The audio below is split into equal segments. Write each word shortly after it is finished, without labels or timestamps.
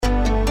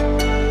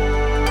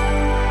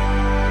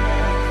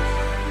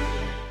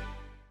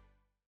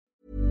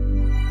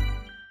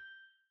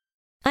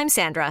I'm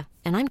Sandra,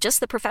 and I'm just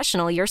the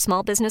professional your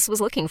small business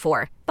was looking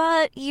for.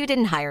 But you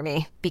didn't hire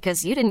me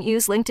because you didn't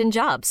use LinkedIn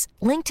Jobs.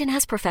 LinkedIn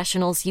has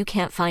professionals you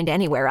can't find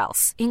anywhere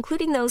else,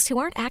 including those who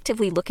aren't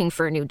actively looking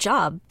for a new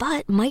job,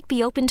 but might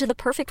be open to the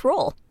perfect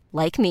role,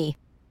 like me.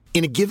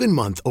 In a given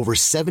month, over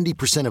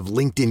 70% of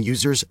LinkedIn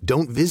users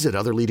don't visit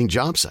other leading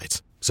job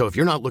sites. So if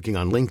you're not looking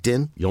on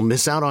LinkedIn, you'll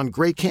miss out on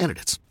great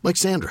candidates like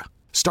Sandra.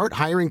 Start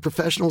hiring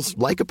professionals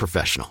like a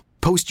professional.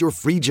 Post your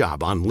free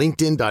job on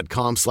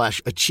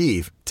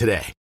linkedin.com/achieve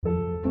today.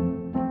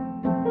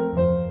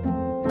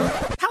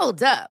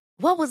 Hold up.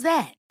 What was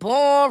that?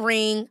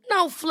 Boring.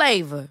 No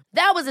flavor.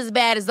 That was as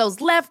bad as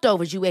those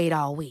leftovers you ate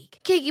all week.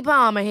 Keke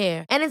Palmer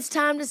here, and it's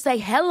time to say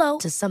hello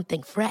to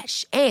something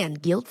fresh and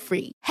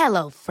guilt-free.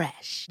 Hello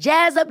Fresh.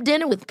 Jazz up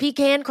dinner with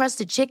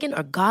pecan-crusted chicken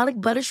or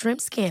garlic butter shrimp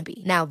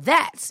scampi. Now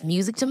that's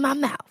music to my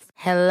mouth.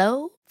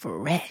 Hello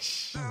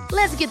Fresh.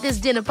 Let's get this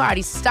dinner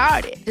party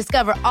started.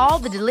 Discover all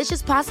the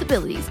delicious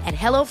possibilities at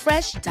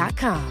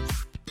hellofresh.com.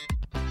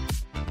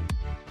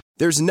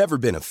 There's never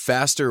been a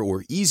faster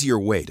or easier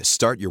way to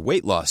start your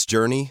weight loss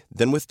journey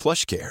than with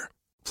PlushCare.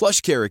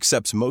 PlushCare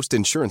accepts most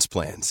insurance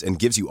plans and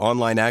gives you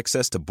online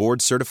access to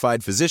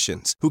board-certified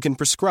physicians who can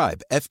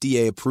prescribe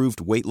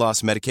FDA-approved weight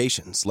loss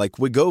medications like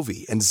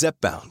Wegovy and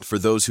Zepbound for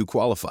those who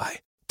qualify.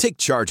 Take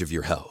charge of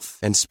your health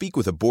and speak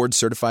with a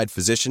board-certified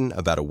physician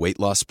about a weight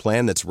loss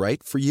plan that's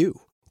right for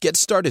you. Get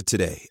started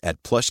today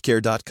at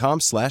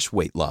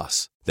plushcare.com/weight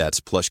loss.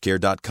 That's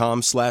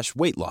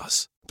plushcare.com/weight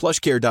loss.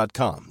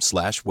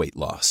 plushcare.com/weight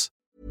loss.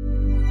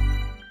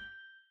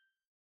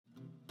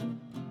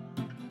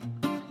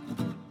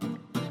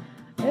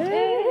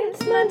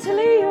 It's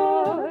mentally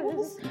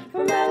yours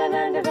from Ellen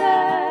and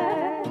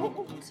Yvette.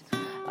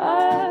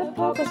 A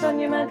focus on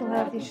your mental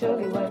health, you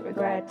surely won't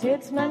regret.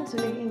 It's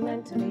mentally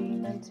yours.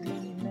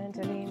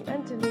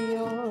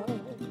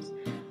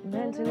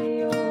 Mentally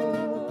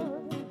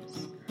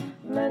yours.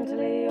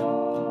 Mentally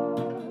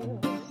yours.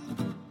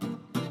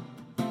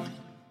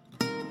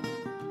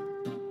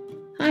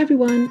 Hi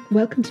everyone,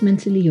 welcome to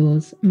Mentally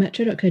Yours,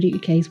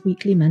 metro.co.uk's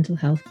weekly mental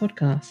health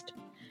podcast.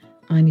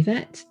 I'm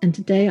Yvette, and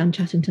today I'm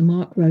chatting to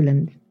Mark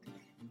Rowland.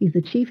 He's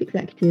the Chief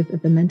Executive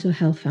of the Mental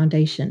Health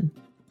Foundation,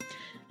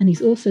 and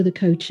he's also the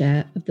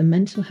co-chair of the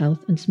Mental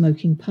Health and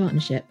Smoking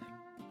Partnership.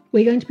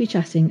 We're going to be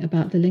chatting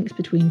about the links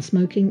between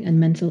smoking and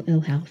mental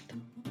ill health.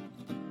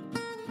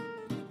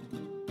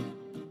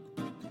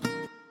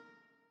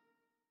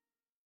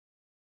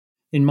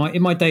 In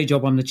my day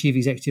job, I'm the chief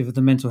executive of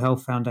the Mental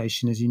Health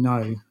Foundation, as you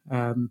know.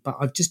 But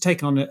I've just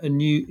taken on a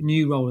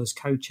new role as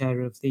co-chair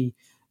of the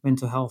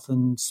Mental Health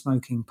and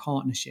Smoking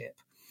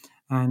Partnership,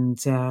 and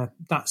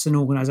that's an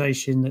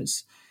organisation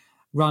that's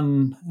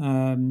run.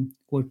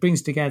 It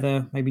brings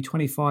together maybe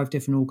 25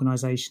 different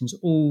organisations,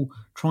 all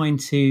trying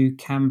to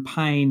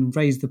campaign,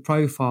 raise the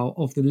profile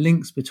of the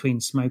links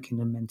between smoking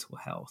and mental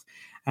health,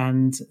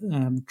 and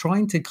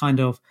trying to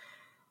kind of,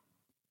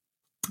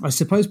 I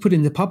suppose, put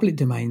in the public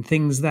domain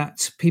things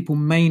that people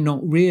may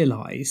not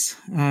realise.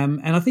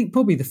 And I think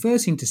probably the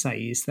first thing to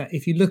say is that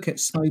if you look at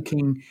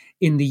smoking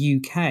in the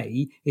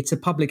UK, it's a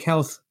public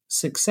health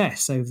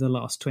success over the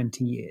last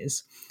 20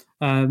 years.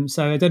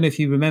 So I don't know if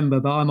you remember,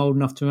 but I'm old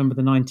enough to remember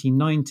the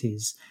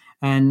 1990s.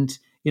 And,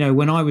 you know,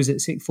 when I was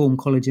at sixth form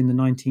college in the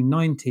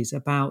 1990s,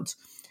 about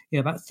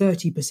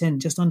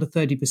 30%, just under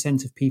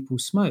 30% of people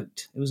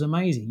smoked. It was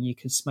amazing. You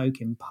could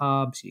smoke in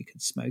pubs, you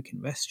could smoke in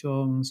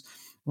restaurants.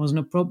 It wasn't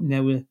a problem.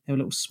 There were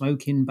little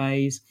smoking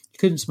bays. You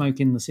couldn't smoke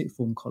in the sixth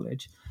form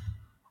college.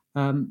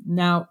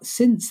 Now,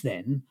 since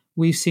then,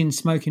 we've seen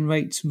smoking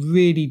rates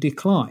really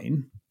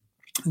decline,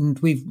 and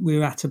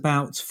we're at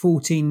about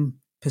 14%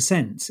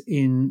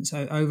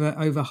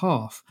 over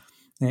half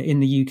in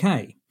the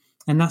UK,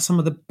 and that's some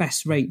of the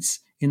best rates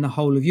in the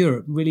whole of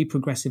Europe. Really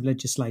progressive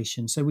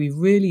legislation. So we've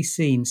really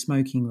seen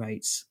smoking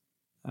rates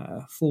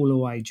fall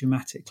away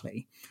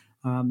dramatically.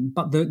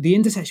 But the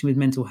intersection with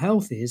mental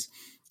health is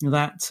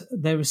that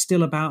there are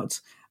still about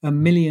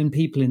 1 million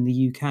people in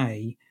the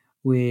UK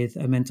with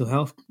a mental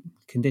health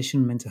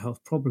condition, mental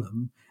health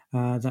problem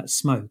that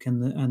smoke,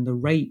 and the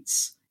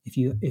rates, if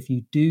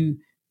you do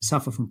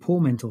suffer from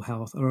poor mental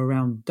health, are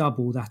around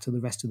double that of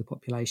the rest of the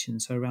population.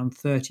 So around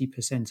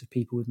 30% of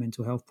people with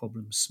mental health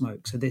problems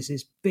smoke. So there's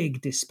this big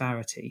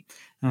disparity,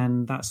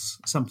 and that's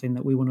something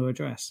that we want to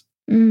address.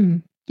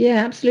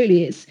 Yeah,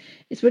 absolutely.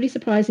 It's really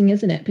surprising,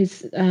 isn't it?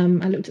 Because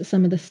I looked at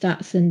some of the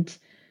stats, and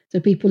so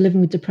people living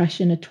with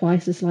depression are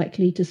twice as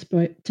likely to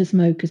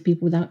smoke as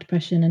people without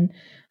depression, and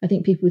I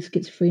think people with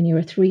schizophrenia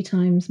are 3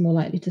 times more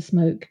likely to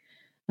smoke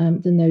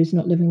than those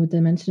not living with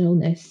their mental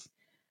illness.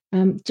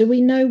 Do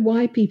we know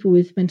why people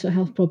with mental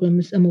health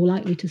problems are more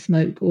likely to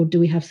smoke, or do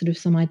we have sort of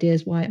some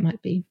ideas why it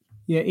might be?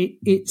 Yeah,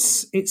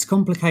 it's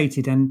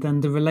complicated, and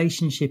the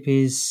relationship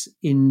is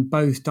in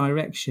both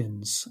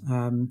directions.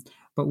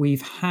 But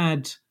we've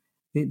had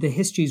the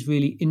history is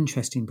really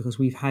interesting, because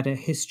we've had a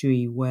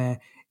history where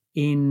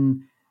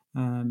in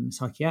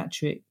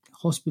psychiatric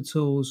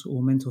hospitals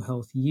or mental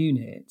health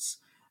units,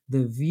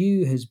 the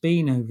view has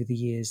been over the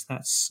years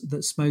that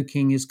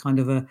smoking is kind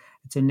of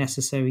it's a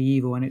necessary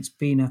evil, and it's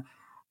been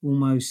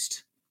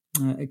almost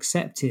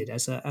accepted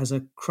as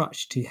a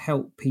crutch to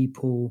help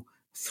people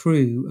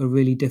through a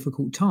really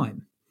difficult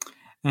time.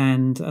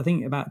 And I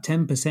think about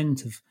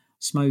 10% of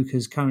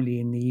smokers currently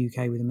in the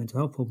UK with a mental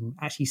health problem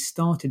actually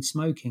started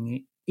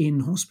smoking in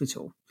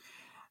hospital.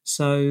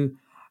 So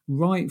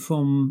right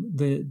from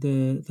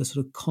the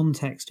sort of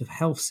context of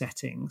health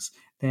settings,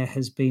 there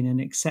has been an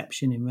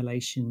exception in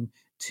relation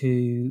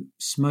to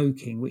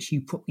smoking, which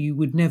you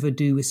would never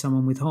do with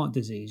someone with heart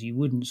disease. You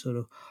wouldn't sort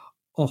of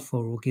offer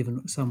or give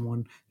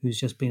someone who's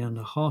just been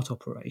under a heart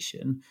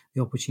operation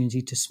the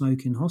opportunity to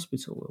smoke in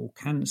hospital, or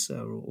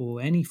cancer,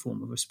 or any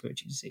form of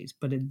respiratory disease.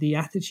 But the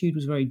attitude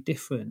was very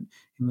different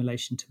in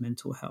relation to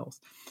mental health.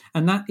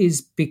 And that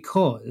is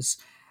because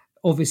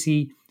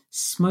obviously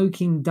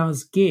smoking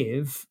does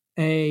give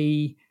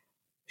a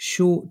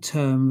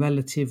short-term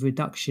relative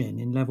reduction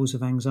in levels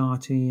of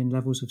anxiety and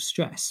levels of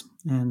stress.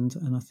 And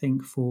I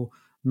think for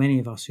many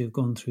of us who have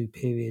gone through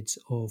periods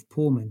of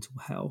poor mental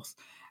health,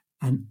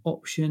 an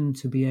option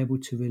to be able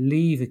to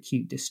relieve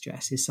acute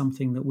distress is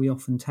something that we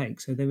often take.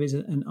 So there is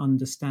an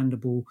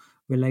understandable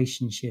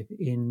relationship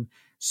in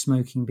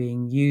smoking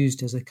being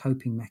used as a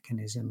coping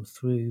mechanism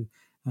through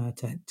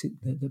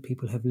that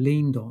people have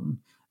leaned on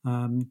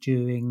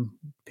during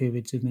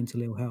periods of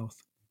mental ill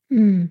health.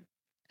 Mm.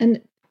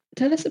 And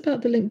tell us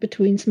about the link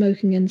between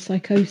smoking and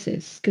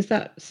psychosis, because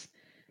that's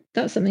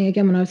something,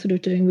 again, when I was sort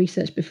of doing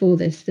research before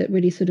this, that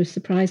really sort of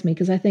surprised me,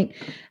 because I think,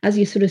 as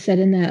you sort of said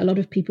in there, a lot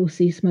of people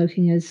see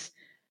smoking as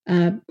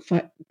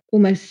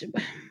almost,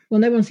 well,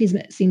 no one sees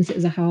it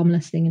as a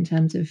harmless thing in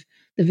terms of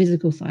the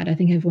physical side. I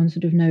think everyone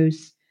sort of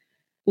knows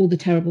all the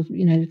terrible,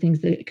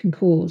 things that it can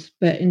cause.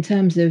 But in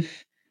terms of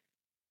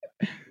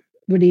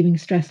relieving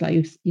stress,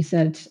 like you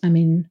said, I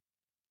mean,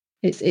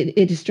 it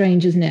is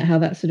strange, isn't it, how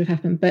that sort of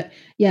happened? But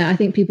yeah, I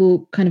think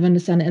people kind of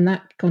understand it in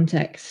that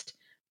context,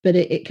 but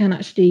it can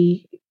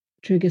actually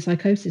trigger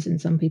psychosis in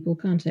some people,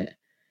 can't it?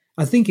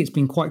 I think it's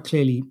been quite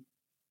clearly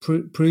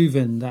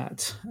proven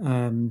that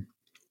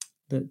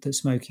that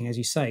smoking, as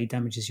you say,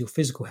 damages your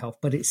physical health,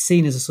 but it's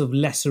seen as a sort of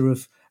lesser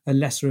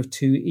of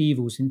two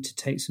evils, and to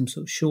take some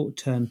sort of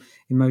short-term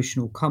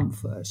emotional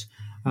comfort.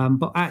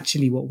 But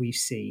actually what we've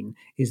seen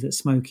is that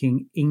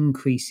smoking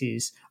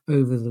increases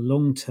over the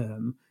long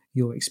term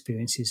your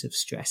experiences of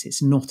stress.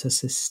 It's not a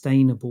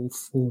sustainable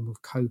form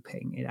of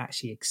coping. It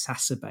actually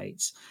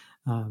exacerbates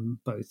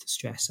both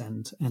stress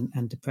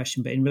and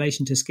depression. But in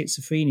relation to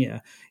schizophrenia,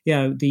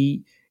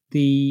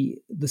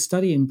 the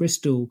study in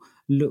Bristol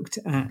looked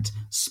at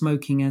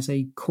smoking as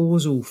a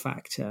causal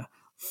factor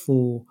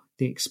for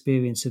the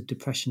experience of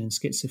depression and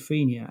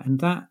schizophrenia. And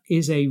that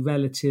is a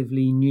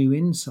relatively new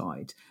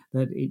insight,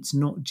 that it's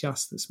not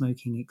just that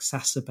smoking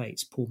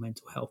exacerbates poor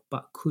mental health,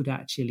 but could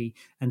actually,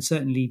 and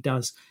certainly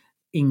does,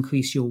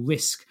 increase your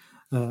risk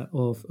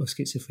of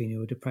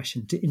schizophrenia or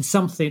depression in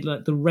something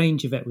like, the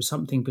range of it was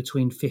something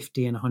between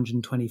 50 and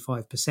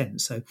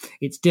 125%. So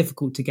it's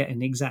difficult to get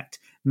an exact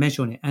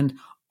measure on it. And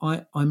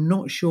I'm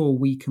not sure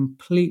we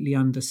completely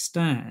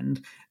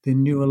understand the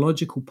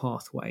neurological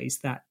pathways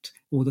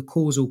or the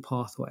causal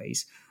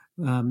pathways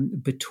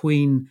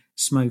between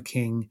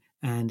smoking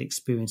and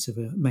experience of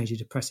a major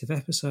depressive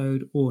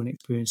episode or an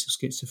experience of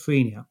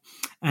schizophrenia.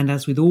 And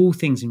as with all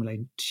things in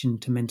relation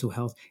to mental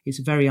health, it's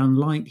very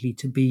unlikely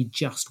to be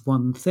just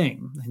one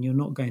thing. And you're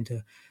not going to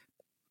a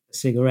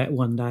cigarette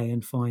one day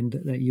and find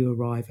that you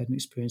arrive at an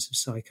experience of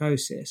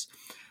psychosis.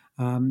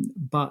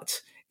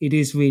 But it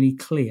is really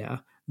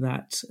clear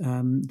that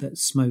that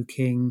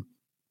smoking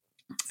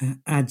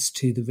adds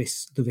to the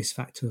risk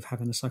factor of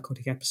having a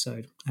psychotic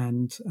episode.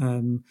 And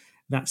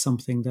that's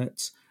something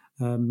that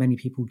many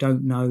people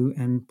don't know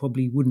and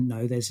probably wouldn't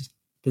know. There's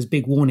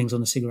big warnings on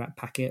the cigarette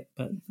packet,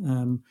 but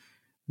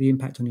the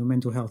impact on your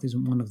mental health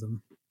isn't one of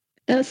them.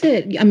 That's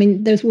it. I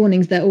mean, those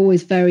warnings, they're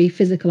always very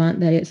physical,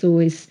 aren't they? It's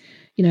always,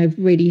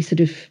 really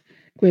sort of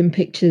grim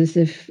pictures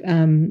of,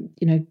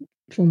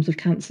 forms of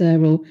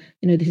cancer, or,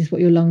 this is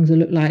what your lungs will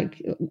look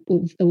like,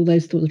 all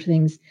those sorts of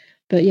things.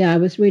 But yeah, I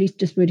was really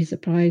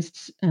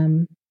surprised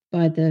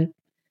by the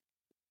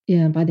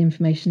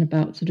information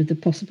about sort of the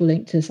possible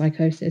link to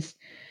psychosis.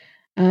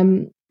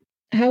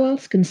 How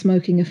else can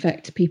smoking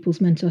affect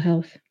people's mental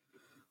health?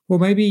 Well,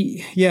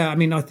 maybe, yeah. I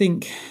mean, I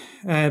think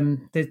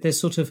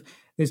there's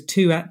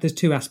two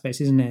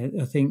aspects, isn't there?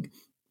 I think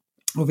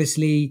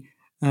obviously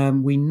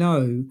we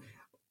know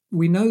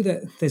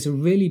that there's a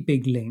really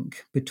big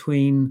link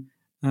between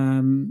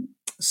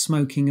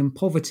smoking and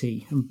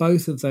poverty, and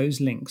both of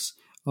those links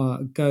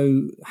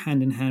go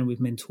hand in hand with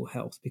mental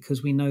health,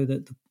 because we know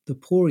that the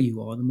poorer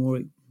you are, the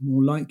more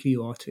likely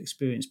you are to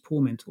experience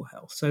poor mental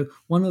health. So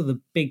one of the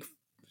big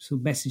sort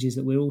of messages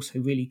that we're also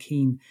really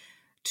keen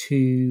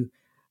to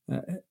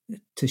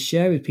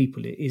share with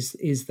people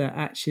is that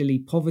actually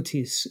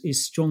poverty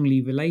is strongly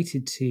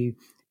related to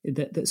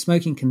that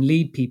smoking can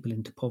lead people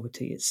into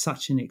poverty. It's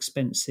such an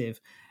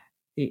expensive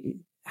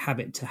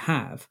habit to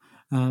have,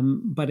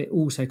 but it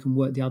also can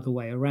work the other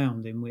way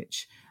around, in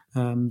which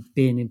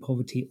being in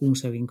poverty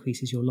also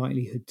increases your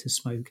likelihood to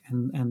smoke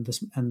and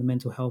the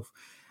mental health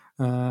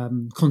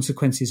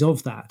consequences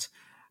of that.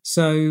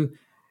 So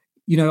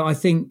I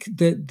think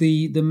that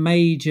the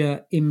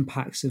major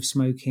impacts of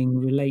smoking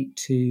relate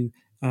to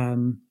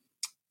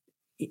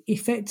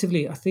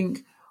effectively, I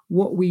think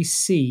what we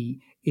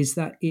see is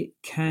that it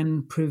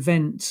can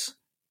prevent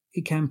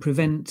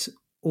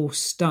or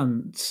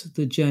stunt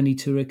the journey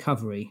to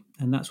recovery.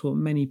 And that's what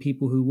many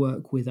people who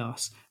work with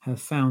us have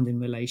found in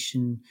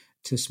relation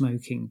to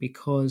smoking,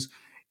 because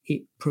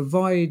it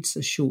provides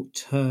a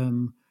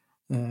short-term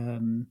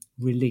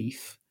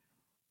relief,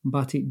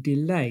 but it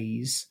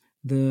delays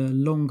the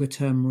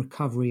longer-term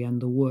recovery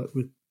and the work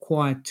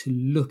required to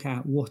look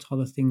at what are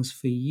the things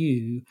for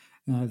you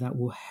that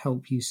will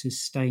help you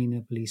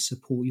sustainably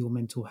support your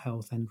mental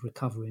health and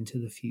recover into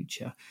the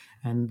future.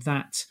 And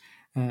that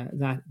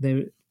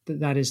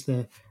is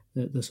the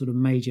sort of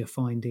major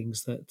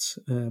findings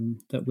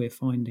that we're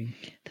finding.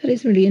 That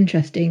is really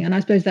interesting, and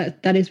I suppose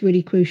that is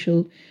really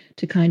crucial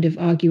to kind of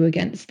argue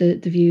against the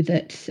view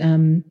that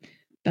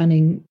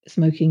banning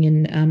smoking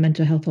in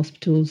mental health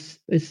hospitals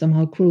is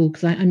somehow cruel.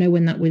 Because I know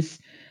when that was,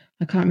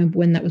 I can't remember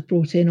when that was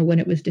brought in or when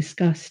it was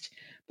discussed,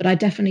 but I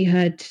definitely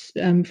heard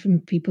from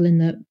people in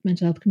the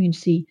mental health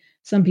community,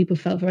 some people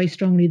felt very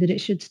strongly that it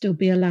should still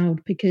be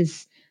allowed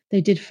because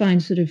they did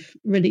find sort of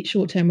really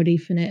short-term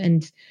relief in it.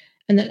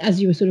 And that,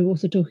 as you were sort of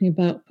also talking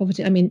about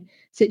poverty, I mean,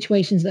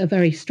 situations that are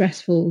very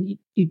stressful,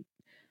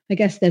 I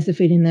guess there's a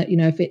feeling that,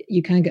 if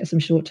you can get some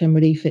short-term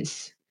relief,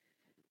 it's,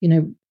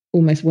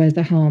 almost where's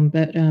the harm?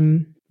 But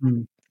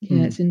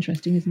it's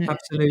interesting, isn't it?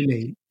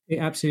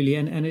 Absolutely.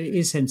 And it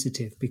is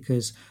sensitive,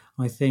 because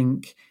I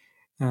think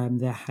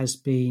there has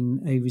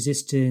been a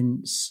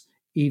resistance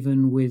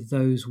even with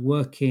those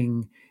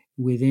working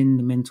within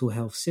the mental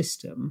health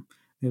system.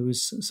 There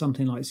was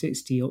something like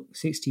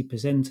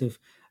 60%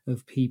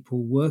 of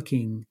people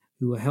working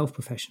who were health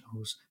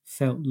professionals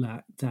felt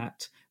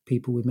that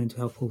people with mental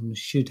health problems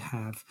should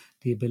have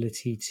the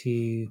ability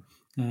to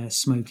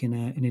smoke in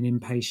an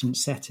inpatient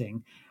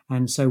setting.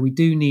 And so we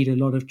do need a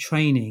lot of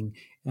training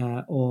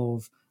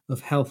of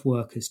health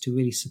workers to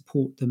really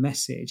support the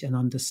message and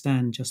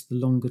understand just the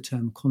longer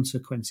term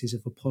consequences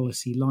of a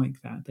policy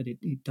like that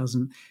it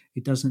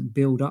doesn't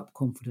build up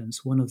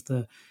confidence. One of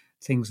the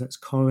things that's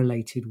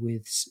correlated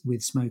with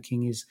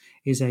smoking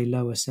is a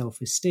lower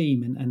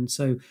self-esteem, and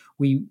so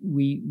we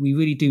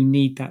really do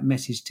need that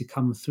message to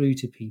come through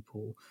to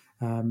people,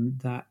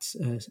 that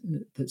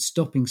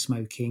stopping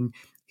smoking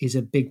is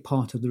a big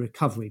part of the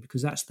recovery,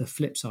 because that's the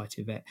flip side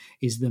of it,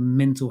 is the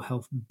mental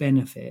health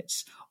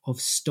benefits of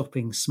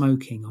stopping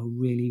smoking are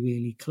really,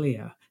 really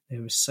clear.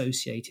 They're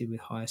associated with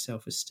higher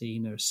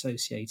self-esteem, they're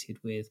associated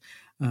with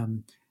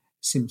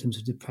symptoms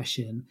of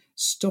depression.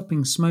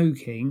 Stopping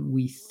smoking,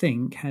 we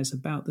think, has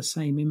about the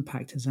same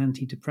impact as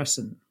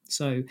antidepressant.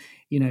 So,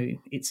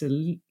 it's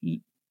a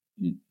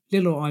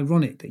little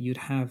ironic that you'd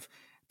have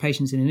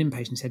patients in an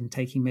inpatient setting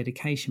taking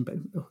medication, but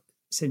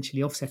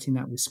essentially offsetting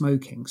that with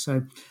smoking.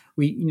 So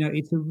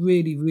it's a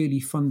really,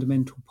 really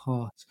fundamental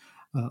part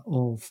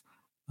of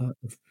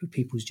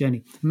people's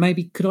journey.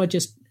 Maybe could I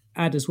just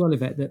add as well,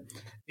 Yvette, that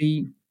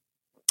the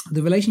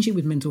relationship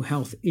with mental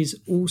health is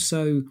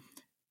also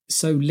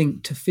so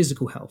linked to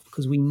physical health,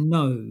 because we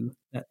know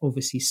that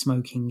obviously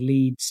smoking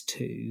leads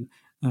to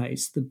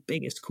it's the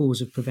biggest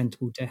cause of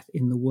preventable death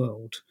in the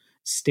world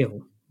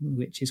still,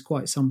 which is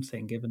quite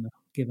something given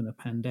a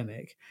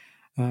pandemic.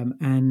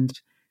 And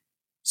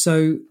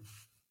so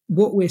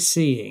what we're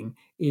seeing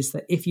is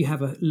that if you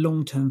have a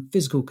long-term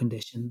physical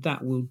condition,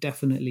 that will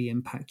definitely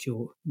impact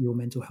your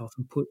mental health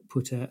and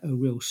put a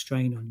real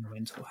strain on your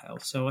mental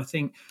health. So I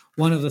think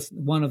one of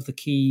the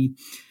key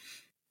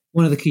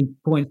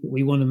points that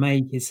we want to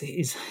make is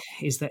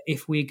that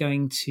if we're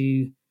going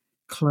to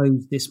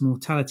close this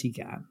mortality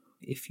gap,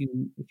 if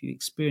you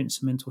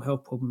experience a mental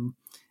health problem,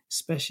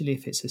 especially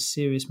if it's a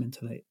serious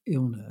mental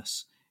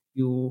illness,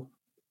 your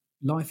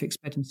life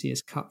expectancy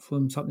is cut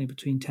from something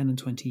between 10 and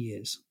 20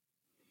 years.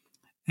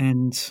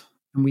 And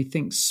we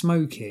think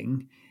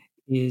smoking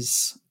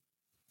is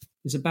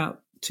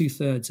about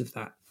 2/3 of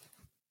that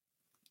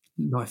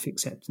life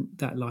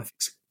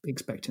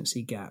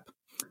expectancy gap.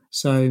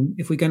 So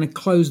if we're going to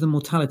close the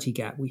mortality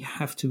gap, we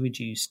have to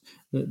reduce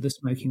the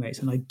smoking rates.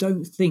 And I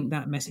don't think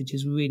that message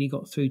has really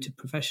got through to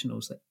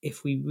professionals, that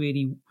if we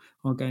really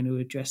are going to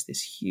address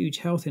this huge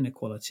health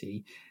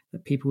inequality,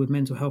 that people with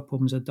mental health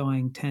problems are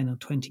dying 10 or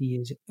 20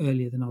 years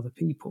earlier than other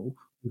people,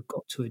 we've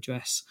got to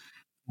address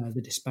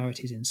the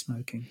disparities in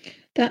smoking.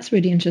 That's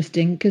really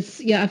interesting,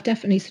 because I've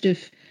definitely sort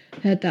of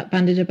heard that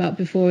bandied about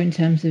before in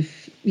terms of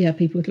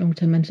people with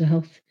long-term mental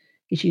health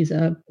issues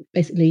are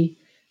basically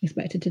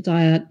expected to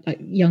die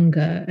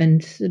younger,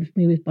 and sort of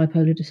me with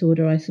bipolar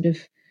disorder, I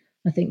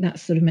think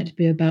that's sort of meant to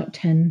be about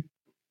 10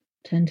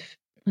 I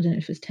don't know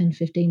if it's 10,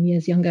 15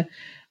 years younger.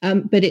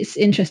 But it's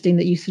interesting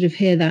that you sort of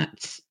hear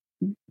that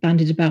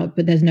bandied about,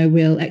 but there's no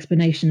real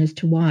explanation as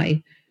to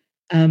why.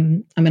 I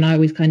mean, I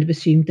always kind of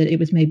assumed that it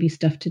was maybe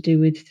stuff to do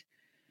with,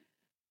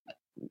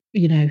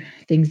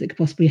 things that could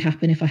possibly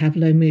happen if I have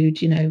low mood,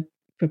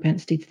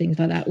 propensity to things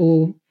like that,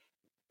 or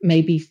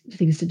maybe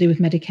things to do with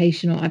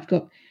medication, or I've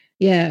got,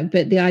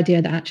 but the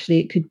idea that actually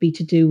it could be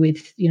to do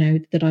with,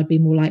 that I'd be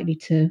more likely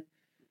to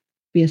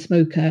be a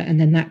smoker and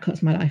then that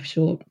cuts my life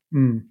short.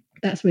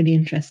 That's really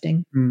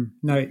interesting.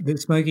 No, the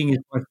smoking is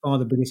by far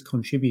the biggest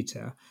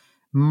contributor,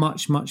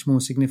 much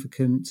more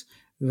significant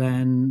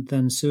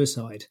than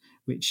suicide,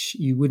 which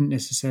you wouldn't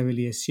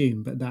necessarily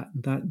assume, but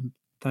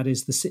that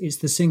is it's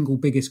the single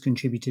biggest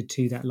contributor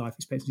to that life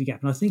expectancy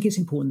gap. And I think it's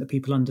important that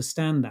people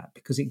understand that,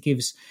 because it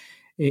gives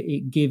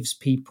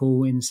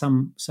people in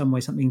some way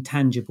something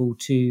tangible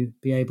to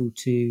be able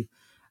to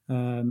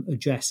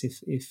address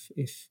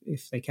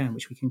if they can,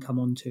 which we can come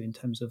on to in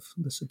terms of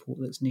the support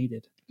that's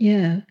needed.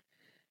 Yeah.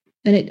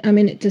 And it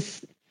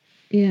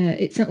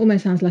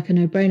almost sounds like a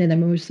no-brainer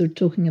then when we're sort of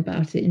talking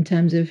about it in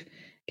terms of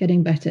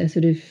getting better,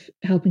 sort of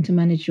helping to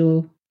manage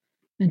your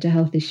mental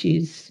health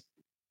issues.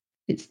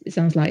 It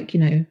sounds like,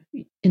 in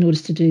order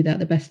to do that,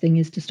 the best thing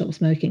is to stop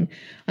smoking.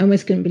 I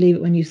almost couldn't believe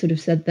it when you sort of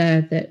said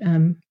there that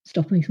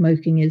stopping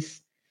smoking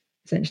is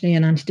essentially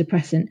an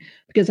antidepressant,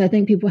 because I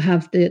think people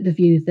have the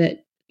view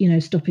that,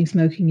 stopping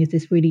smoking is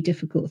this really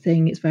difficult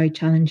thing. It's very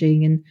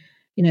challenging, and,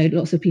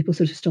 lots of people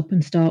sort of stop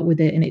and start with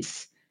it, and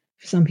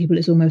for some people,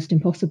 it's almost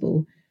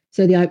impossible.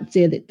 So the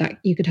idea that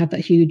you could have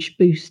that huge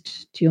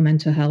boost to your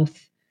mental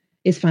health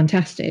is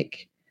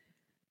fantastic.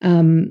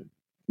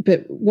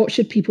 But what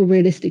should people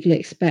realistically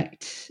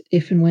expect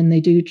if and when they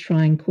do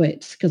try and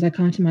quit? Because I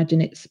can't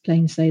imagine it's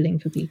plain sailing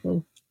for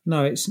people.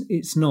 No,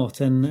 it's not.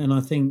 And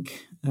I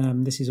think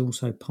this is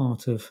also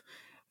part of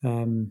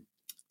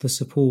the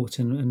support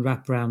and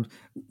wraparound.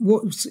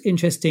 What's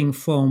interesting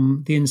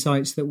from the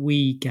insights that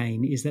we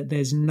gain is that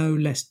there's no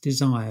less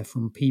desire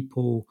from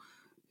people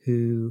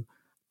who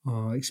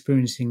are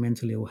experiencing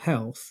mental ill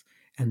health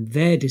and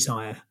their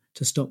desire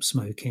to stop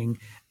smoking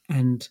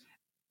and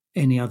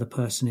any other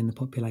person in the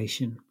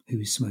population who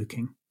is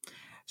smoking.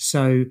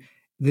 So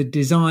the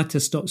desire to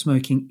stop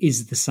smoking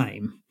is the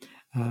same.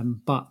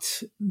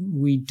 But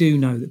we do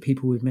know that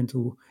people with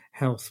mental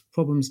health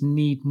problems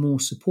need more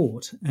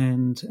support.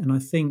 And I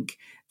think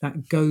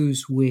that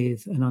goes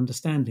with an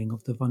understanding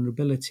of the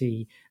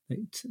vulnerability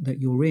that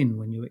you're in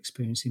when you're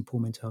experiencing poor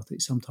mental health.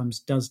 It sometimes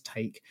does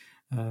take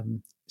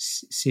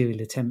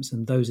serial attempts,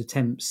 and those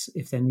attempts,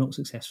 if they're not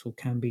successful,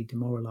 can be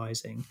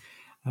demoralizing.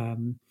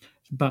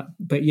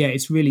 But yeah,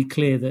 it's really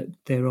clear that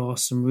there are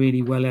some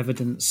really well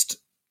evidenced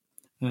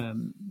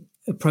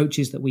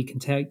approaches that we can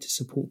take to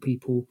support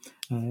people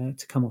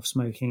to come off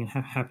smoking, and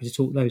happy to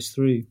talk those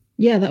through.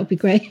 Yeah, that would be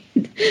great.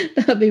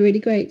 That would be really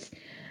great.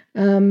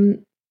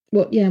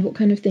 What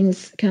kind of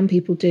things can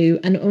people do?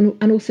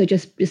 And also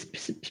just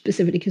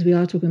specifically, because we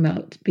are talking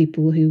about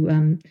people who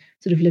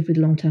sort of live with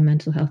long-term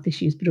mental health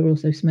issues, but are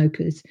also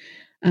smokers.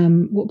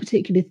 What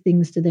particular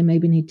things do they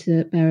maybe need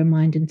to bear in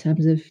mind in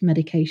terms of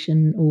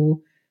medication or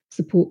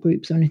support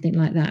groups or anything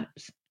like that?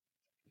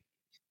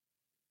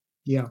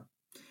 Yeah.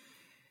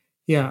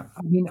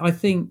 I mean, I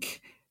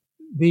think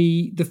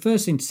the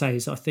first thing to say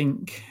is I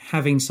think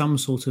having some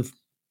sort of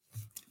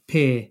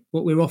peer,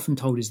 what we're often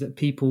told is that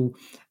people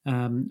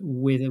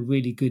with a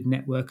really good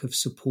network of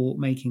support,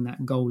 making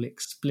that goal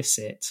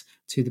explicit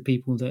to the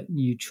people that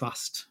you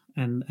trust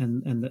and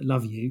that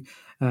love you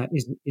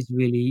is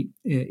really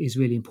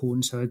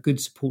important. So a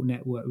good support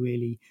network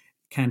really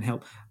can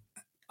help.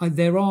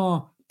 There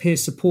are peer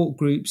support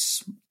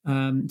groups,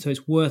 so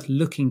it's worth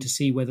looking to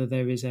see whether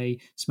there is a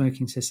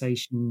smoking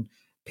cessation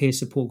peer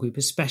support group,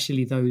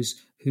 especially those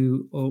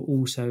who are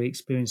also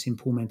experiencing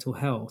poor mental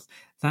health.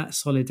 That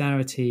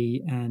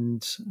solidarity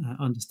and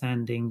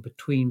understanding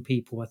between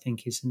people, I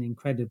think, is an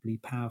incredibly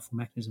powerful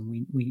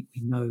mechanism. We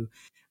know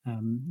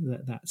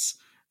that's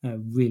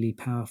really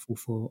powerful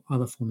for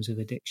other forms of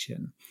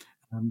addiction,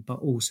 but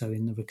also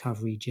in the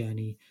recovery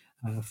journey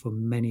for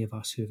many of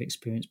us who have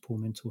experienced poor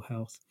mental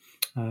health.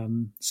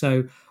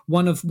 So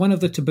one of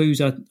the taboos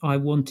I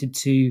wanted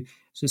to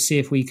sort of see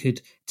if we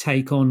could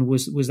take on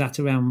was that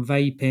around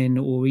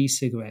vaping or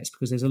e-cigarettes,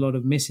 because there's a lot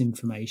of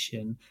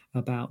misinformation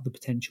about the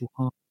potential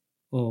harm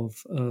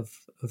of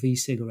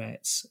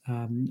e-cigarettes,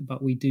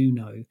 but we do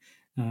know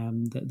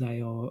that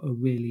they are a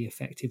really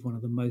effective, one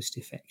of the most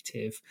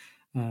effective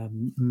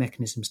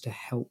mechanisms to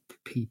help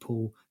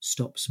people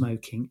stop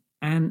smoking.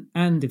 And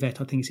Yvette,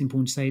 I think it's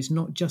important to say it's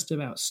not just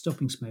about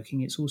stopping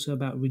smoking, it's also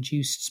about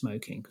reduced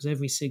smoking, because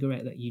every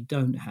cigarette that you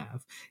don't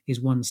have is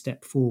one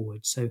step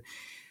forward. So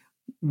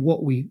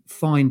what we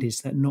find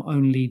is that not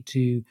only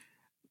do,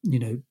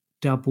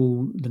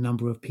 double the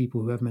number of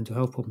people who have mental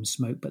health problems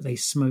smoke, but they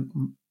smoke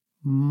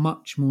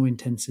much more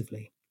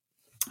intensively.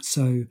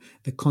 So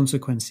the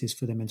consequences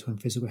for their mental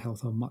and physical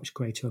health are much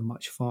greater and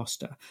much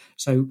faster.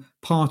 So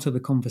part of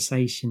the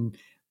conversation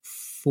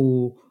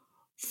for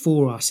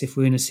us, if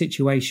we're in a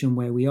situation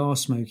where we are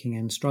smoking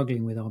and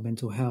struggling with our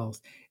mental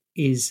health,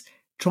 is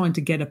trying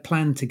to get a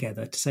plan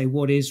together to say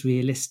what is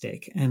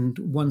realistic. And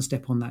one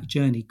step on that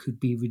journey could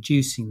be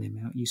reducing the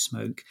amount you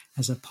smoke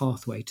as a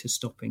pathway to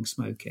stopping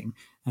smoking.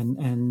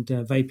 And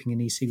vaping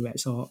and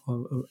e-cigarettes are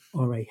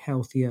a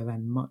healthier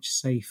and much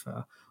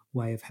safer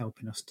way of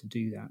helping us to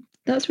do that.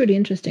 That's really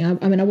interesting.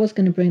 I mean, I was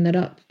going to bring that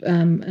up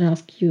and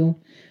ask you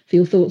for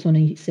your thoughts on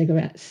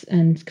e-cigarettes,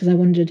 and because I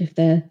wondered if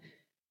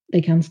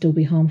they can still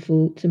be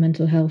harmful to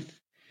mental health.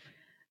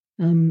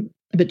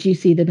 But do you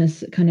see them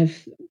as kind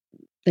of,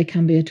 they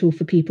can be a tool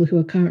for people who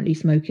are currently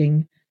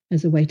smoking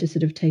as a way to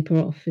sort of taper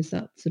off? Is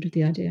that sort of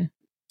the idea?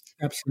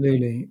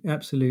 Absolutely,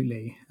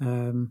 absolutely.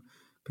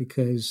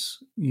 Because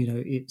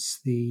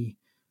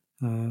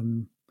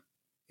um,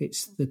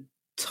 it's the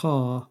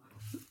tar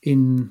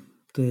in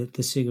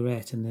the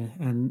cigarette,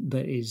 and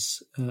that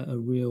is a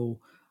real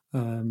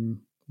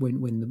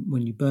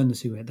when you burn the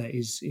cigarette, that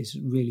is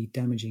really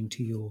damaging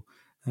to your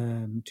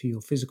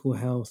physical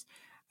health,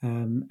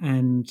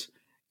 and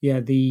yeah,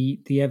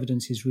 the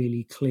evidence is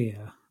really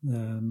clear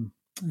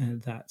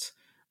that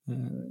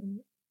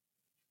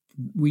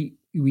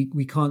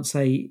we can't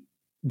say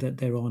that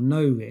there are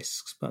no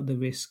risks, but the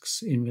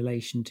risks in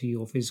relation to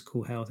your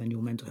physical health and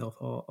your mental health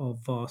are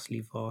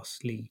vastly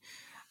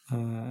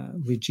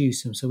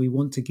reduced. And so we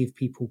want to give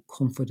people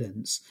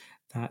confidence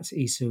that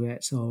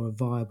e-cigarettes are a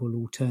viable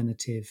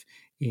alternative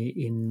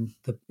in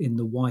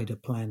the wider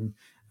plan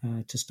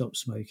to stop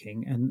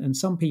smoking. And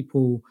some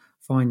people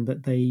find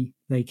that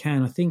they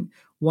can. I think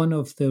one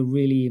of the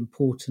really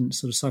important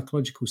sort of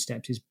psychological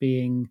steps is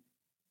being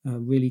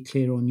really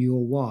clear on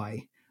your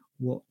why,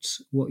 what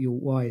your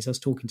why is. I was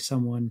talking to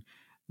someone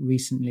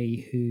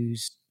recently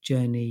whose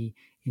journey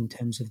in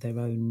terms of their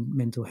own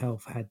mental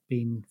health had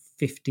been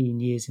 15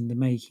 years in the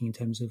making, in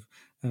terms of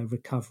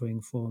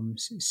recovering from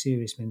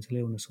serious mental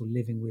illness or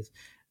living with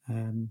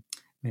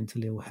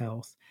mental ill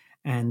health.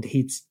 And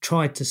he'd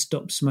tried to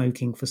stop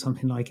smoking for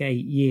something like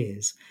 8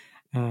 years.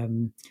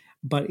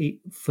 But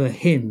for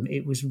him,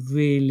 it was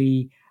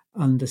really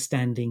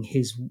understanding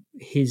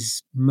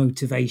his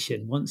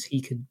motivation. Once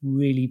he could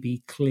really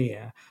be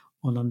clear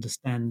on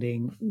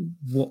understanding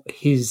what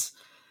his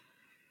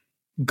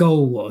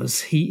goal was,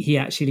 he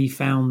actually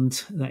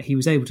found that he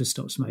was able to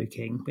stop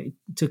smoking. But it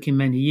took him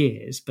many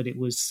years. But it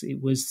was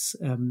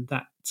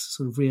that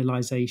sort of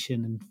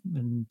realization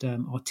and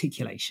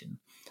articulation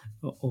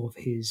of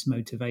his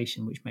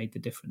motivation which made the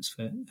difference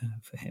for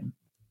him.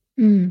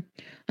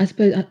 I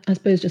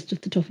suppose just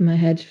off the top of my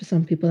head, for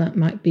some people that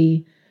might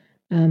be,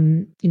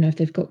 if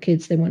they've got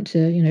kids, they want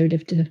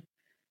to,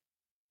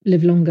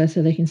 live longer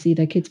so they can see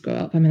their kids grow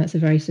up. I mean, that's a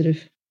very sort of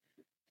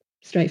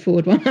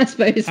straightforward one, I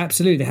suppose.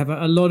 Absolutely. They have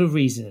a lot of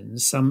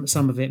reasons. Some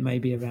of it may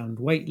be around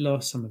weight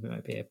loss, some of it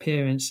might be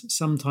appearance.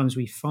 Sometimes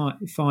we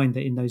find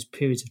that in those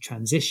periods of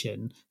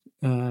transition,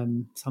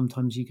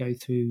 sometimes you go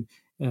through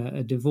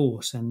a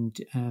divorce, and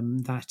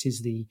that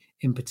is the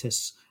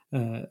impetus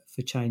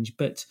for change.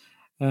 But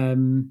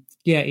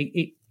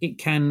it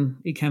can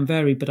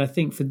vary. But I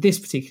think for this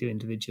particular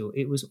individual,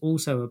 it was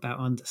also about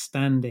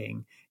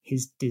understanding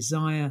his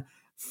desire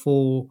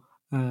for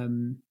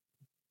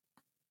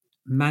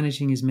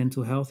managing his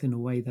mental health in a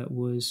way that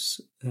was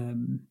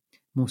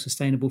more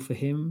sustainable for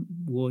him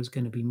was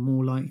going to be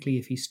more likely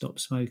if he stopped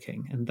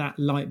smoking. And that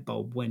light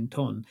bulb went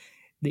on.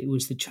 It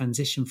was the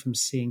transition from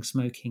seeing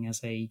smoking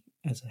as a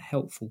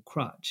helpful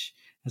crutch,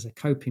 as a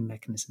coping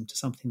mechanism, to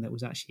something that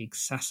was actually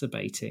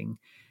exacerbating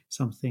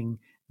something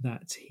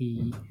that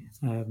he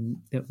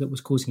that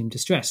was causing him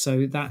distress.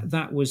 So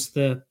that was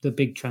the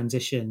big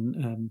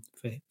transition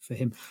for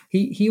him.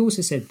 He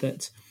also said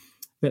that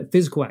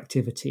physical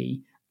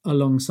activity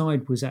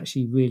alongside was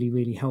actually really,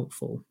 really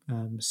helpful.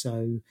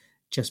 So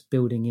just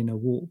building in a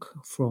walk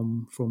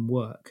from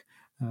work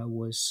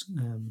was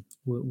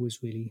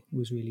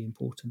really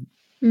important.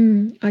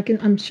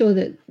 I'm sure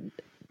that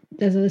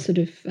there's other sort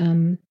of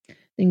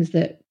things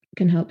that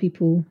can help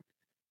people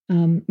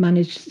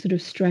manage sort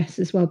of stress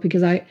as well.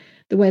 Because I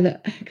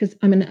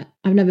mean,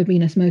 I've never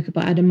been a smoker,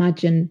 but I'd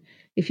imagine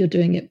if you're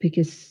doing it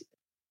because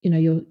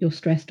you're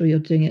stressed, or you're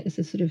doing it as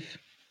a sort of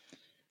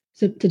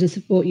to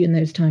support you in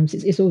those times,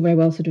 it's all very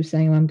well sort of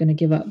saying, "Oh, I'm going to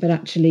give up," but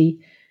actually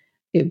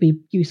it would be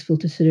useful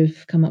to sort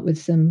of come up with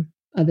some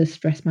other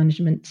stress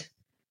management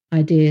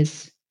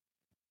ideas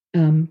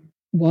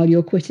while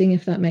you're quitting,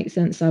 if that makes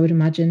sense, I would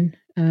imagine.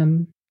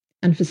 And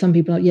for some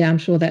people, yeah, I'm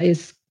sure that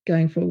is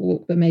going for a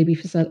walk, but maybe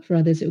for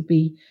others it would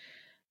be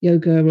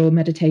yoga or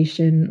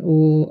meditation,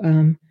 or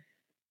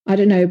I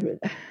don't know.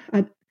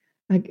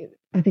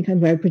 I think I'm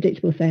very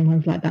predictable saying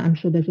ones like that. I'm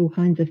sure there's all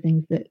kinds of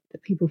things that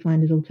people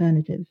find as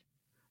alternatives.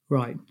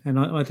 Right. And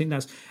I think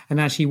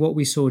and actually what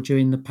we saw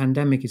during the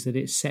pandemic is that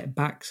it set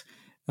back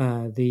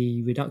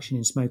the reduction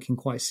in smoking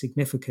quite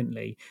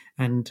significantly,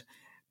 and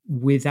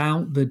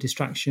without the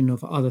distraction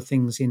of other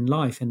things in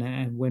life.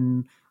 And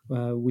when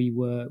we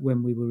were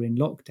in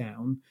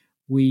lockdown,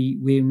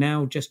 we're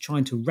now just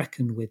trying to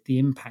reckon with the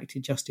impact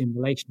just in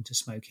relation to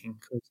smoking.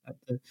 Because at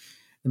the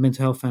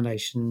Mental Health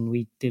Foundation,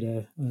 we did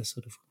a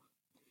sort of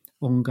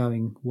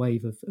ongoing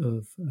wave of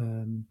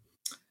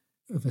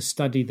a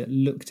study that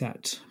looked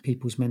at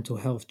people's mental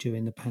health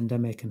during the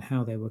pandemic and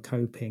how they were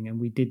coping. And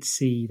we did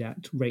see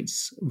that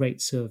rates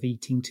of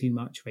eating too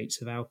much,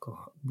 rates of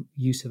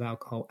use of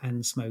alcohol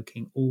and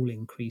smoking all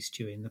increased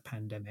during the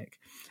pandemic.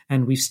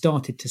 And we've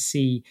started to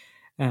see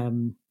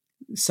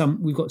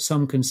we've got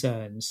some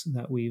concerns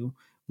that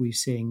we're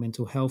seeing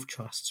mental health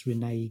trusts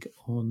renege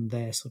on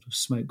their sort of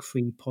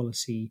smoke-free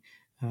policy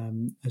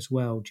as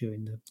well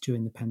during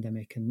the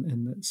pandemic.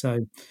 And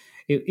so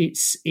it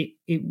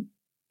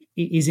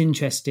it is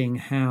interesting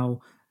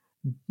how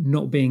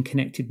not being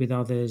connected with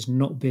others,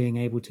 not being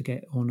able to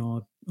get on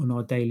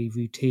our daily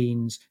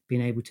routines,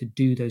 being able to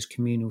do those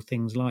communal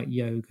things like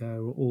yoga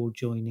or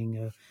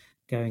joining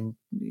going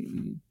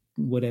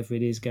whatever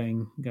it is,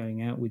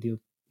 going out with your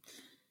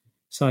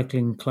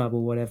cycling club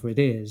or whatever it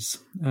is,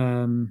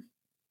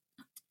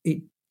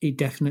 it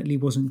definitely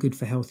wasn't good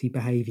for healthy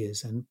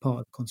behaviours, and part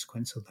of the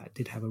consequence of that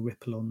did have a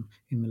ripple on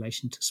in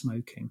relation to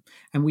smoking.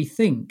 And we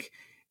think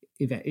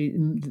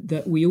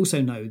that we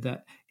also know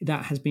that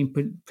has been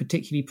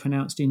particularly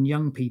pronounced in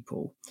young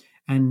people,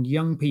 and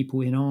young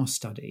people in our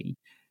study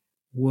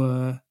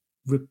were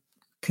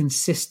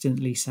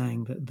consistently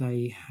saying that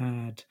they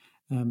had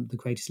the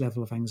greatest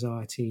level of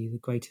anxiety, the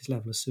greatest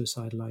level of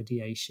suicidal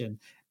ideation.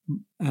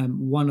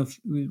 One of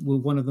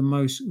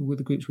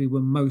the groups we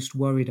were most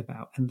worried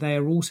about, and they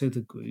are also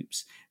the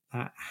groups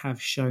that have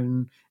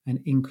shown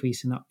an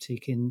increase in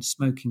uptick in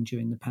smoking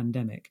during the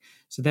pandemic.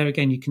 So there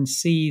again, you can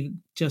see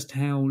just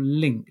how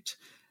linked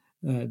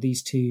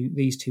these two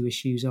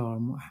issues are,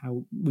 and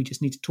how we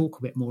just need to talk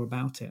a bit more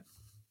about it.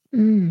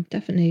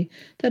 Definitely,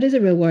 that is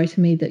a real worry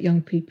to me, that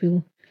young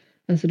people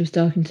are sort of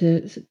starting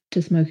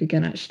to smoke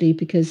again. Actually,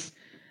 because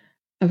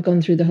I've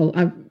gone through the whole.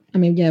 I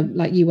mean, yeah,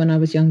 like you, when I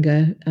was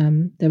younger,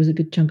 there was a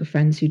good chunk of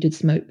friends who did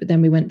smoke, but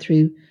then we went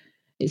through.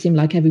 It seemed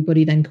like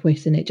everybody then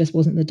quit, and it just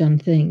wasn't the done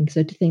thing.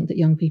 So to think that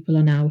young people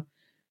are now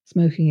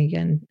smoking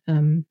again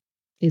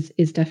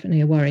is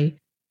definitely a worry.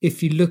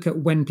 If you look at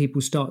when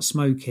people start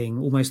smoking,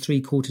 almost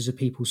 3/4 of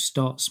people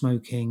start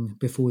smoking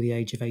before the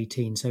age of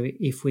 18. So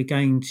if we're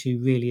going to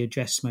really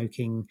address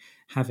smoking,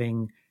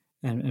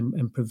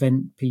 and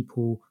prevent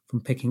people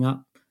from picking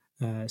up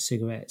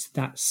cigarettes,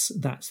 that's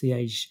the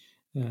age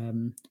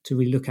to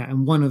really look at.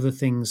 And one of the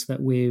things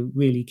that we're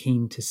really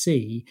keen to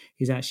see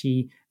is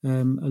actually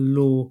a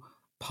law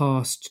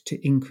passed to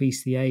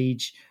increase the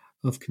age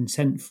of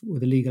consent, or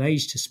the legal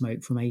age to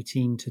smoke, from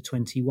 18 to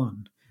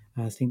 21.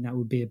 I think that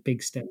would be a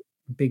big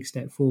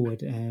step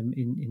forward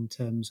in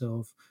terms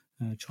of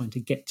trying to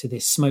get to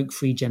this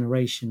smoke-free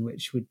generation,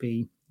 which would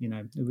be,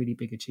 a really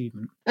big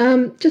achievement.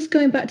 Just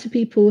going back to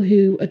people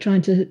who are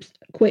trying to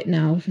quit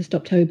now for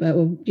Stoptober,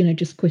 or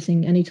just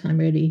quitting anytime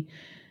really.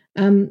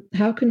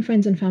 How can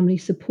friends and family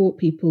support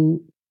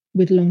people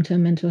with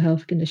long-term mental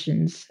health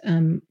conditions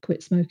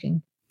quit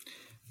smoking?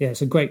 Yeah,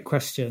 it's a great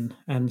question,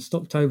 and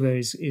Stoptober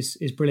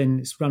is brilliant.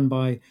 It's run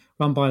by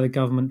the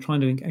government,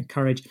 trying to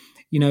encourage.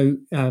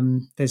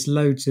 There's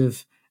loads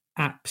of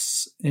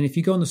apps, and if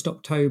you go on the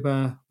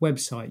Stoptober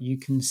website, you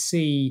can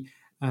see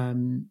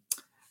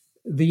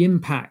the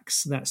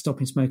impacts that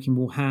stopping smoking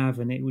will have,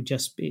 and it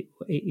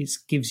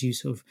gives you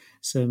sort of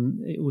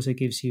it also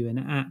gives you an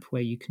app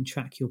where you can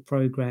track your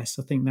progress.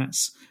 I think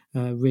that's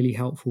really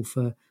helpful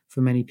for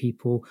many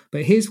people.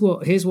 But here's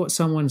what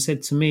someone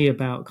said to me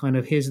about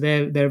here's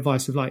their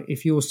advice of, like,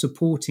 if you're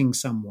supporting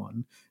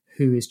someone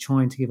who is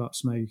trying to give up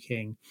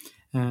smoking,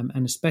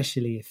 and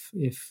especially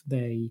if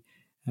they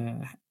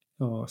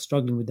are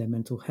struggling with their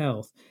mental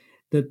health,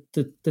 the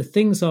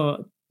things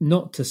are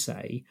not to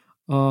say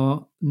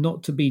are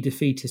not to be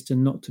defeatist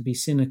and not to be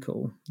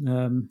cynical.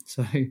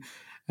 So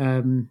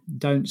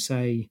don't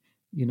say,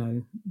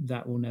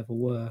 that will never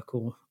work,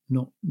 or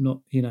not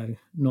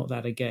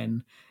that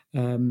again.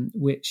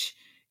 Which,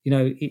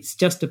 it's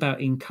just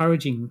about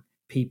encouraging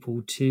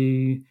people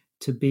to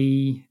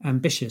be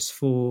ambitious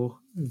for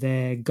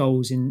their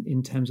goals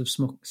in terms of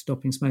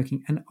stopping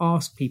smoking, and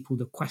ask people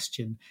the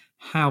question,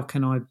 how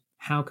can I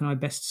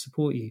best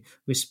support you?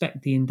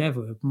 Respect the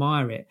endeavour,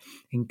 admire it,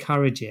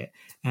 encourage it,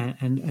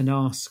 and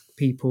ask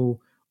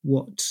people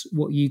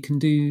what you can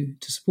do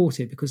to support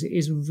it, because it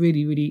is a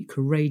really, really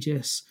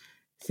courageous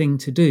thing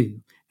to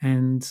do.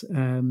 And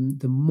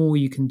the more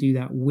you can do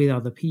that with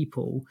other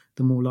people,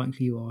 the more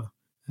likely you are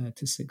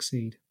to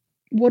succeed.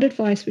 What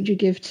advice would you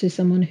give to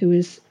someone who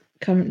is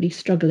currently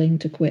struggling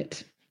to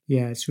quit?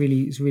 Yeah, it's a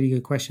really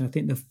good question. I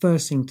think the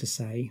first thing to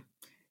say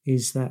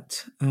is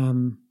that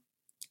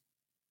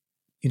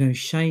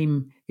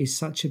shame is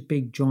such a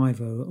big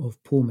driver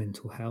of poor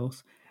mental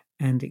health,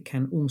 and it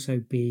can also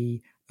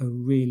be a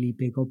really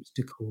big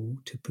obstacle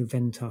to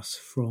prevent us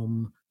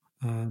from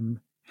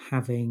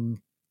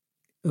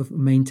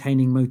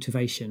maintaining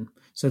motivation.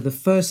 So the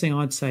first thing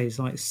I'd say is,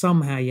 like,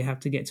 somehow you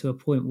have to get to a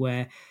point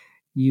where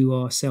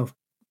you're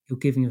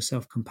giving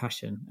yourself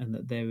compassion, and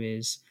that there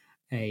is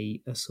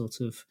a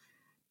sort of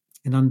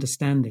an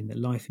understanding that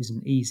life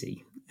isn't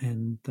easy,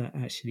 and that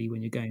actually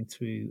when you're going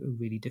through a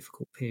really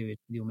difficult period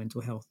with your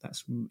mental health,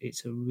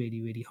 it's a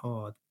really, really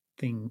hard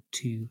thing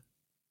to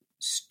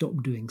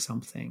stop doing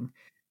something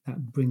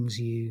that brings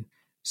you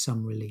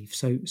some relief.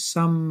 So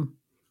some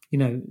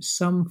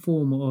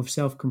form of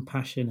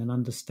self-compassion and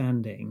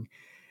understanding,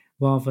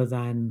 rather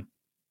than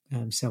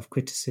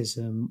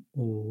self-criticism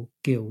or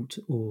guilt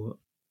or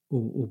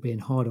being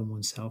hard on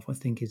oneself, I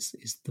think is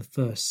the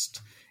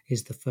first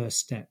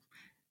step.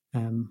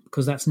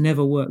 Because that's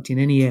never worked in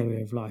any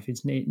area of life.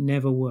 It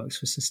never works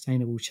for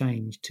sustainable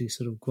change to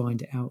sort of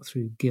grind it out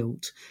through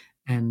guilt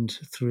and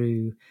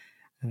through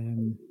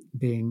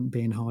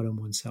being hard on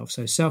oneself.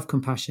 So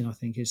self-compassion, I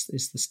think, is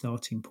the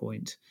starting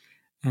point.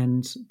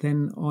 And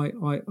then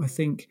I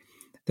think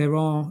there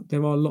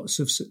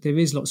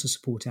is lots of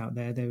support out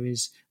there. We're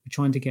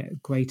trying to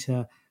get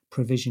greater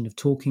provision of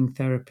talking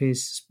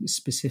therapies,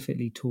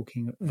 specifically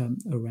talking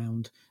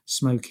around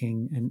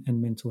smoking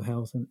and mental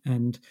health.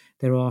 And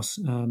there are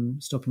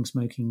stopping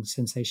smoking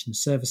cessation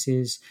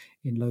services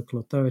in local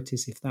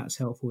authorities. If that's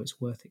helpful, it's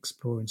worth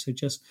exploring. So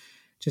just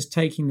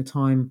taking the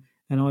time,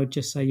 and I would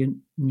just say,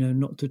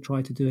 not to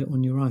try to do it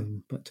on your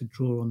own, but to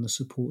draw on the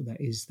support that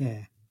is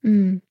there.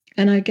 And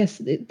I guess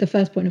the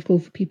first point of call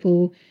for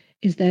people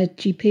is their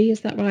GP,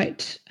 is that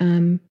right?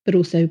 But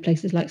also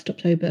places like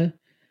Stoptober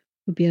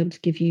would be able to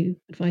give you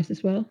advice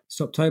as well.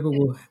 Stoptober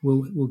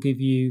will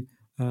give you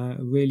a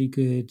really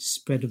good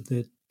spread of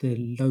the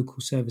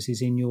local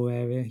services in your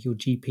area. Your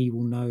GP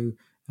will know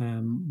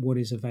what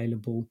is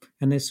available,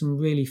 and there's some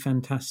really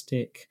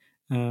fantastic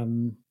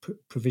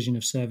provision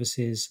of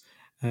services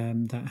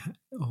that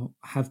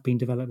have been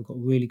developed. We've got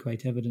really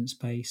great evidence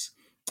base,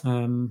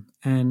 and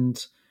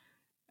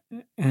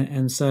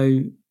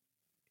so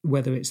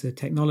whether it's the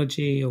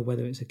technology or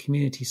whether it's a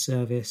community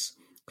service,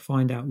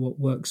 find out what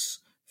works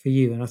for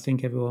you. And I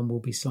think everyone will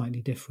be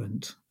slightly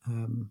different,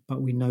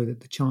 but we know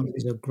that the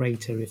chances are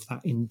greater if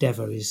that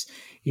endeavour is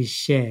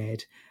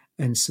shared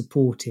and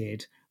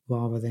supported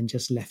rather than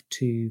just left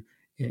to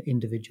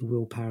individual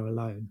willpower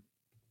alone.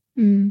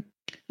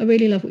 I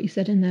really love what you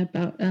said in there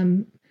about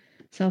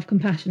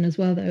self-compassion as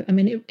well, though. I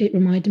mean, it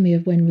reminded me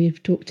of when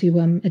we've talked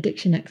to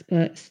addiction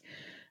experts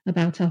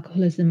about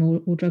alcoholism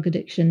or drug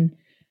addiction.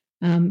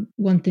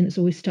 One thing that's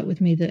always stuck with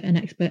me that an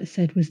expert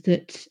said was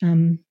that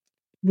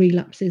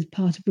relapse is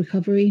part of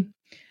recovery.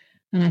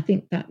 And I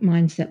think that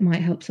mindset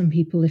might help some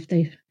people if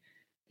they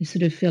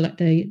sort of feel like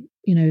they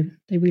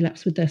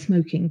relapse with their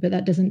smoking, but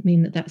that doesn't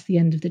mean that that's the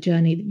end of the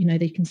journey.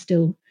 They can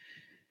still,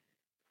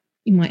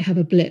 you might have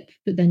a blip,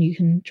 but then you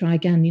can try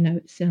again.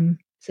 It's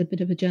a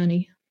bit of a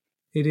journey.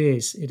 It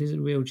is a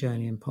real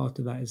journey, and part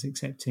of that is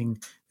accepting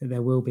that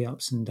there will be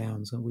ups and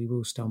downs, and we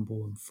will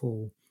stumble and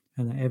fall,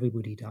 and that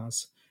everybody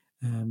does.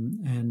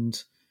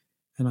 And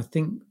I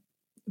think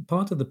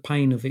part of the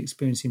pain of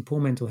experiencing poor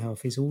mental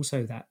health is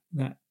also that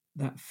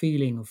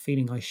feeling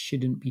I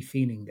shouldn't be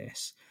feeling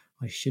this,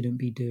 I shouldn't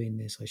be doing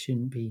this, I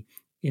shouldn't be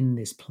in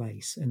this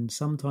place. And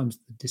sometimes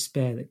the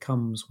despair that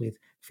comes with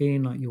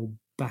feeling like you're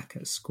back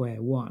at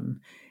square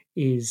one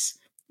is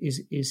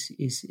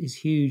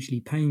hugely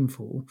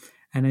painful.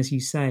 And as you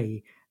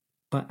say,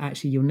 but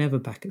actually you're never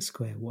back at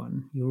square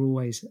one.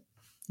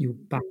 You're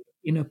back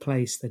in a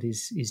place that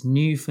is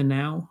new for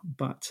now,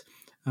 but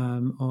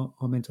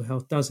our mental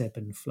health does ebb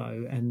and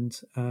flow, and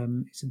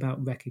it's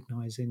about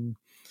recognising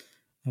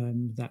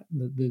that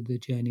the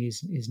journey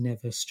is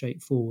never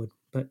straightforward.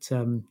 But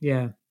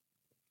you're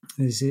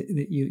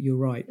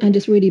right. And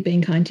just really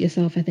being kind to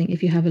yourself, I think,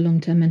 if you have a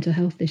long-term mental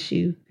health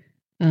issue,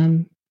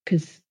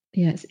 because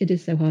it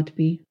is so hard to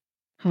be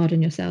hard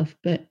on yourself.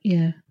 But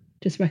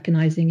just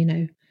recognising,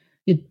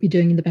 you're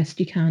doing the best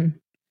you can,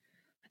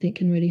 I think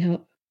can really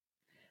help.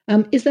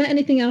 Is there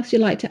anything else you'd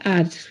like to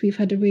add? We've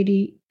had a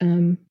really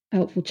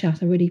helpful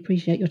chat. I really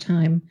appreciate your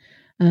time.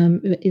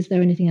 Is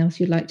there anything else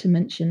you'd like to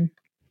mention?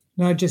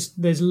 No, just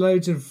there's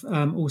loads of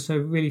also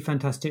really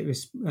fantastic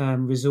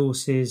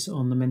resources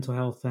on the Mental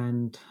Health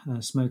and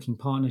Smoking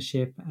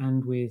Partnership,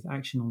 and with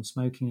Action on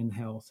Smoking and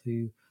Health,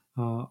 who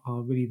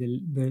are really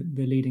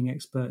the leading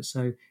experts.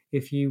 So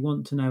if you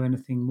want to know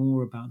anything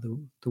more about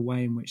the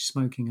way in which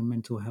smoking and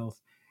mental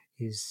health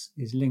is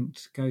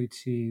linked, go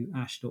to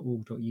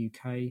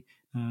ash.org.uk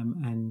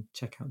and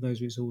check out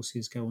those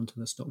resources. Go onto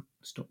the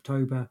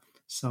Stoptober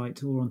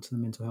site or onto the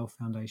Mental Health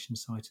Foundation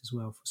site as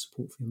well for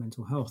support for your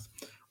mental health.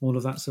 All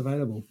of that's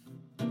available.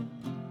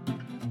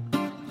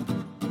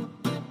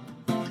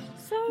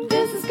 So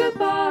this is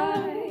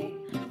goodbye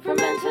from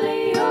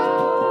Mentally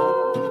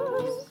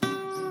Yours.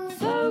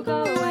 So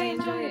go away,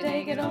 enjoy your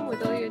day, get on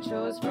with all your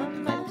chores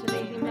from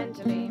mentally yours.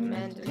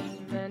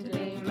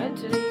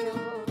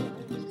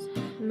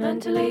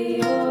 Mentally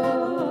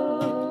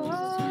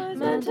yours,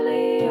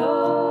 mentally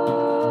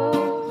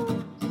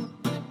yours.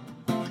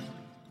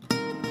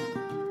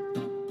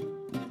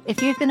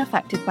 If you've been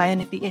affected by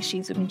any of the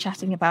issues we've been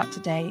chatting about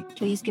today,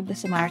 please give the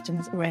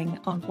Samaritans a ring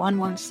on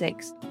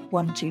 116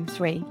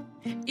 123.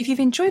 If you've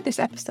enjoyed this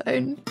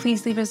episode,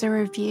 please leave us a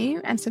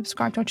review and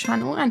subscribe to our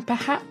channel, and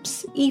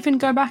perhaps even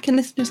go back and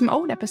listen to some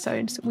old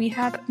episodes. We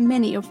have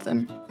many of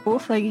them.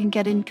 Also, you can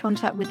get in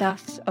contact with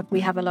us. We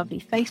have a lovely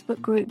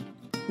Facebook group,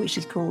 which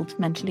is called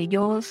Mentally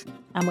Yours,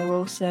 and we're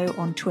also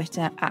on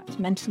Twitter at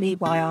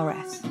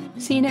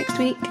MentallyYRS. See you next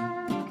week.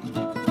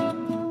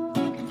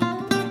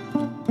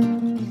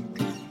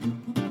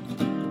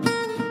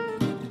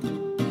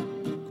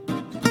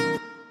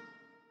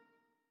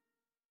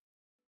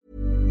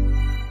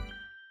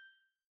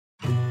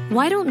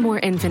 Why don't more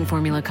infant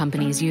formula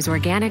companies use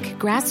organic,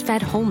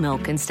 grass-fed whole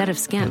milk instead of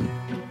skim?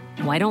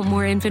 Why don't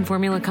more infant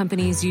formula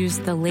companies use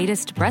the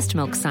latest breast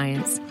milk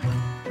science?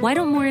 Why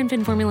don't more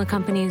infant formula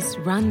companies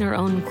run their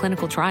own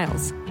clinical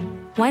trials?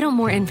 Why don't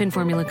more infant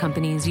formula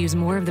companies use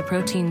more of the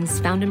proteins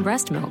found in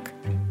breast milk?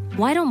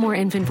 Why don't more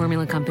infant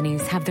formula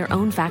companies have their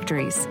own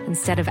factories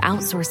instead of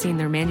outsourcing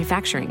their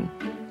manufacturing?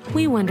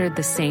 We wondered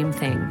the same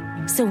thing.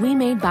 So we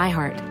made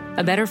ByHeart,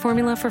 a better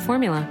formula for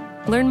formula.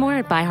 Learn more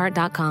at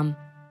byheart.com.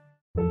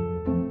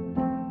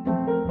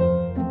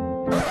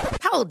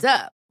 Hold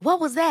up. What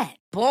was that?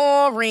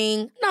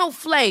 Boring. No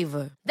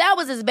flavor. That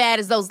was as bad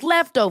as those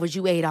leftovers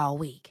you ate all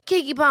week.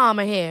 Keke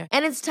Palmer here,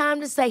 and it's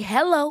time to say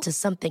hello to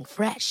something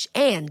fresh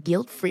and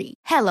guilt-free.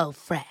 Hello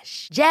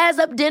Fresh. Jazz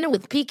up dinner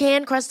with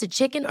pecan-crusted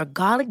chicken or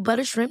garlic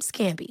butter shrimp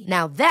scampi.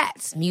 Now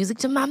that's music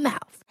to my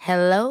mouth.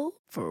 Hello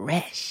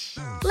Fresh.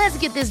 Let's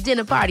get this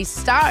dinner party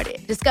started.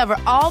 Discover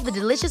all the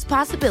delicious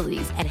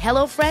possibilities at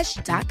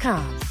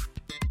hellofresh.com.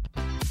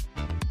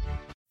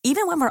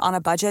 Even when we're on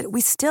a budget,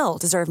 we still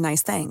deserve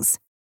nice things.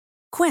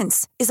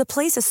 Quince is a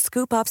place to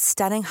scoop up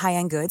stunning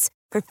high-end goods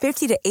for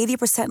 50 to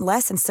 80%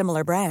 less than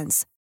similar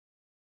brands.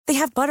 They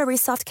have buttery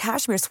soft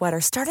cashmere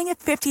sweaters starting at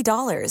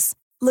 $50,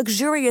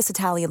 luxurious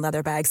Italian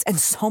leather bags, and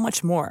so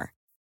much more.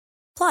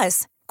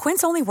 Plus,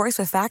 Quince only works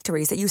with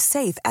factories that use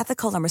safe,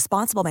 ethical, and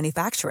responsible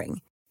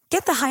manufacturing.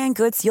 Get the high-end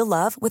goods you'll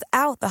love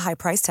without the high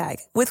price tag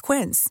with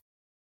Quince.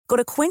 Go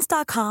to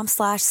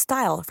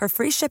quince.com/style for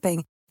free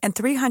shipping and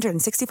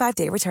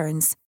 365-day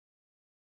returns.